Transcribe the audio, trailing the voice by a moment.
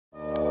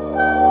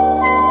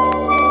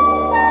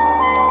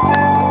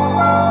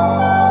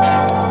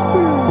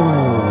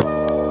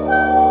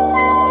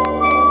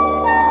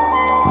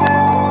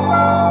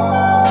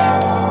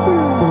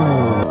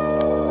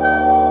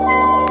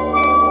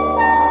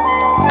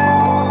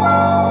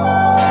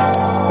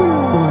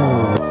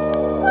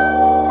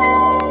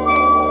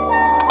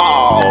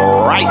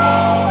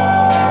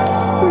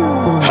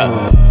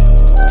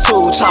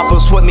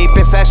choppers with me,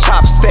 bitch, that's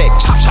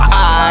chopsticks.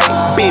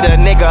 I beat a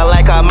nigga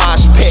like a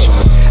mosh pit.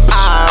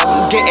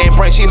 I'm getting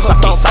brain, she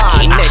hooked on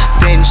phonics.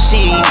 Then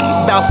she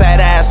bounce that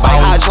ass like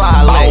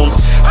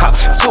hydraulics.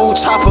 2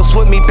 choppers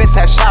with me, bitch,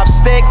 that's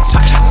chopsticks.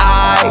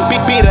 I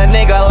beat a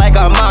nigga like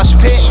a mosh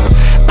pit.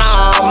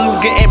 I'm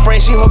getting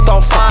brain, she hooked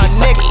on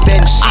phonics.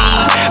 Then she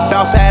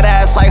bounce that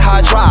ass like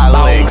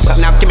hydraulics.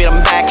 Now give me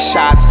them back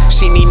shots,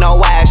 she need no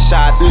ass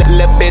shots.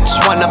 Lil' bitch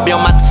wanna be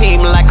on my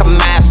team like a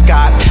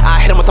mascot. I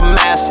hit him with the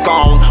mask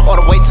on, all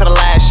the way to the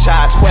last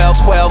shot.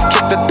 12-12,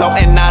 kick the door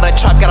and now the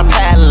truck got a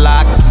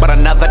padlock. But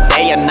another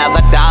day,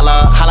 another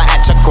dollar, holla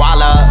at your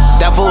guala.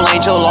 Devil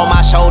angel on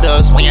my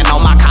shoulders, weighing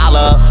on my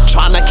collar.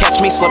 Tryna catch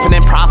me slipping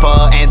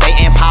improper, and they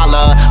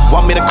Impala.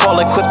 Want me to call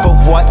it quits, but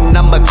what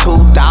number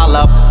 $2?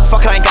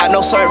 Fuck it, I ain't got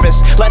no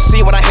service. Let's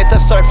see when I hit the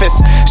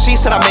surface. She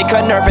said I make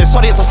her nervous.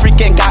 Shorty is a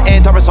freaking got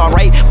endurance,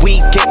 alright. We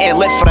getting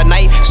lit for the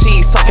night.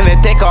 She sucking the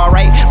dick,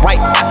 alright. Right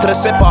after the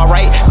sip,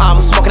 alright.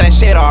 I'm smoking that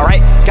shit,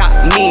 alright.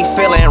 Got me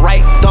feeling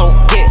right. Don't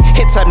get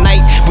hit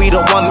tonight. We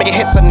the one making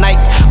hits tonight.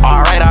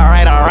 Alright,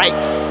 alright, alright.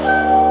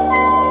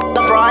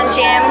 LeBron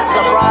jams,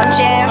 LeBron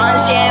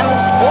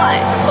jams, what?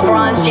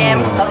 LeBron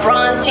jams,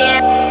 LeBron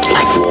jams.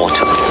 Like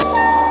water.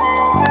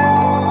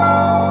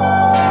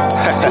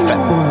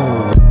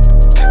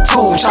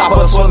 2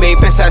 choppers with me,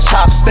 bitch, that's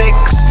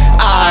chopsticks.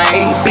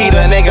 I beat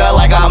a nigga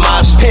like a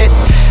mosh pit.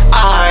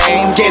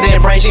 I'm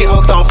getting brain, she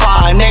hooked on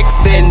phonics.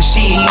 Then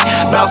she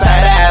bounce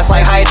that ass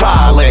like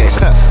hydraulics.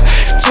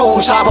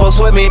 2 choppers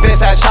with me, bitch,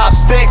 that's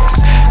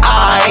chopsticks.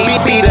 I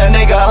beat a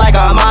nigga like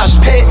a mosh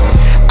pit.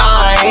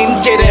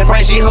 I'm getting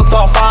brain, she hooked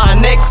on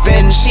phonics.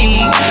 Then she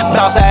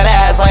bounce that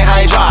ass like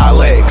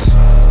hydraulics.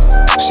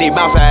 She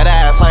bounce that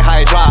ass like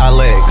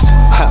hydraulics.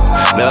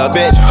 The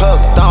bitch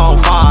hooked on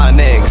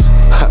phonics.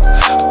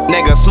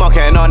 Nigga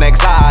smoking on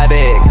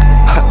exotic.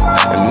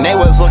 And they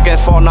was looking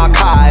for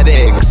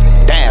narcotics.